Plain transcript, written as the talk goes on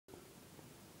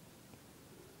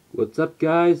What's up,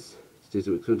 guys? It's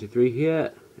DizzleWix23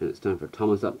 here, and it's time for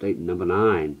Thomas update number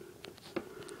 9.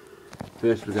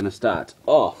 First, we're going to start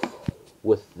off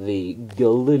with the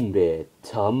Golden Bear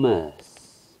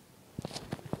Thomas.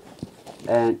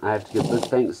 And I have to give big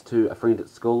thanks to a friend at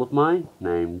school of mine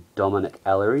named Dominic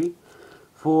Ellery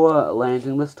for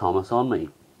landing this Thomas on me.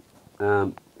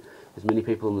 As many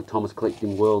people in the Thomas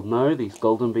collecting world know, these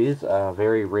Golden Bears are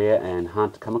very rare and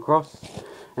hard to come across.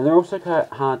 And they're also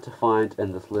hard to find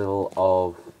in this level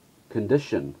of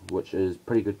condition, which is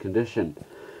pretty good condition.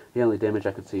 The only damage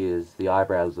I could see is the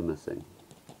eyebrows are missing.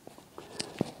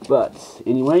 But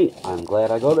anyway, I'm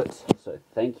glad I got it, so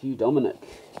thank you, Dominic.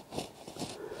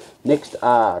 Next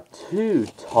are 2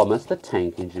 Thomas the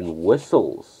Tank Engine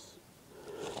whistles.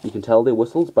 You can tell they're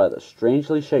whistles by the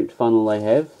strangely shaped funnel they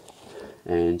have,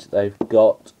 and they've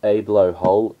got a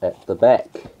blowhole at the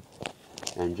back.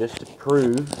 And just to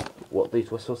prove what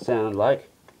these whistles sound like,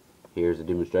 here's a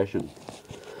demonstration.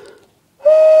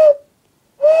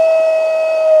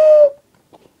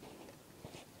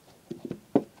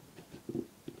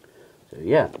 So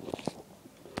yeah,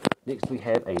 next we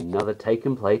have another Take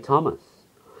and Play Thomas.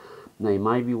 Now you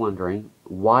may be wondering,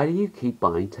 why do you keep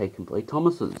buying Take and Play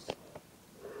Thomases?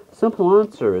 Simple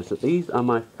answer is that these are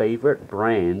my favorite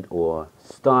brand or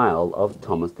style of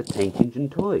Thomas the Tank Engine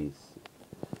toys.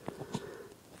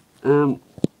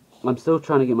 I'm still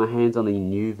trying to get my hands on the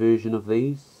new version of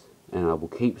these, and I will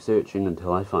keep searching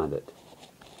until I find it.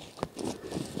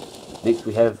 Next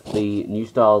we have the new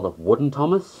style of Wooden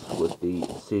Thomas with the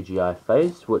CGI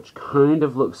face, which kind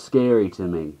of looks scary to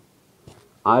me.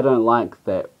 I don't like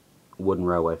that wooden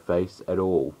railway face at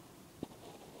all.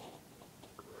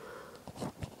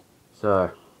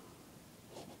 So,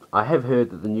 I have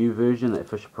heard that the new version that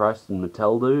Fisher-Price and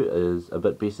Mattel do is a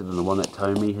bit better than the one that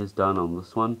Tomy has done on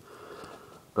this one.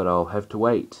 But I'll have to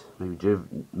wait.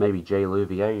 Maybe Jay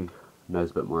Louvier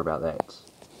knows a bit more about that.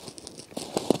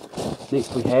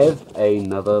 Next we have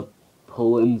another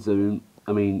pullback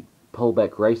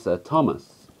racer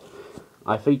Thomas.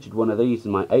 I featured one of these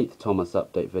in my 8th Thomas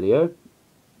update video,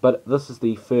 but this is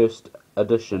the first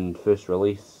edition, first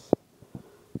release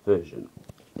version.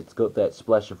 It's got that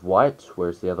splash of white,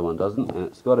 whereas the other one doesn't, and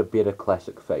it's got a better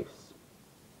classic face.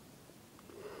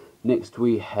 Next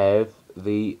we have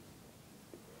the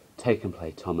Take and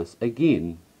Play Thomas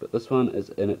again, but this one is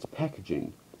in its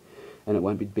packaging, and it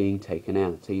won't be being taken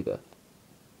out either.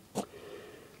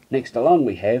 Next along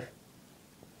we have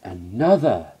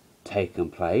another Take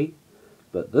and Play,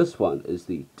 but this one is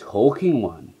the talking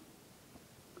one.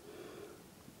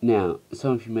 Now,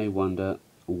 some of you may wonder,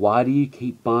 why do you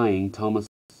keep buying Thomas,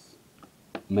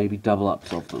 maybe double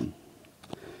ups of them?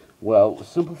 Well, the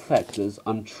simple fact is,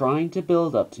 I'm trying to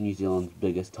build up to New Zealand's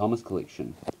biggest Thomas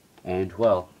collection, and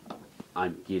well,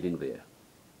 I'm getting there.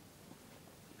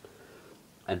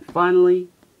 And finally,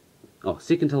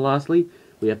 second to lastly,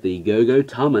 we have the Go-Go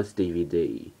Thomas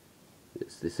DVD.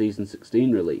 It's the season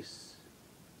 16 release.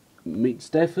 Meet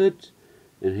Stafford,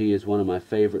 and he is one of my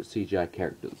favourite CGI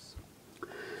characters.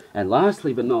 And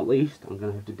lastly but not least, I'm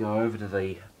going to have to go over to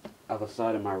the other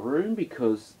side of my room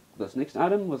because this next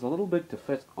item was a little big to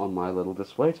fit on my little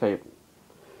display table.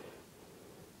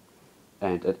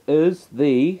 And it is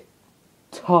the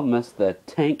Thomas the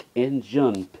Tank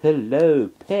Engine pillow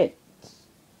pets.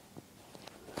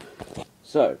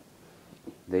 So,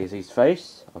 there's his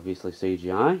face, obviously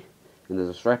CGI, and there's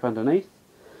a strap underneath.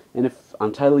 And if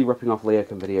I'm totally ripping off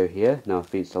Leokin Video here, no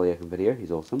offense to Leokin Video,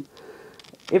 he's awesome.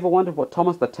 Ever wondered what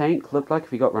Thomas the Tank looked like if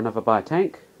he got run over by a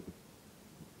tank?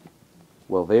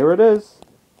 Well, there it is.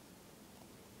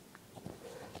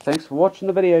 Thanks for watching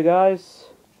the video, guys.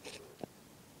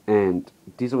 And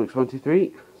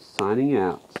DizzleWix123 signing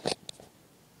out.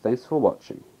 Thanks for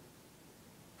watching.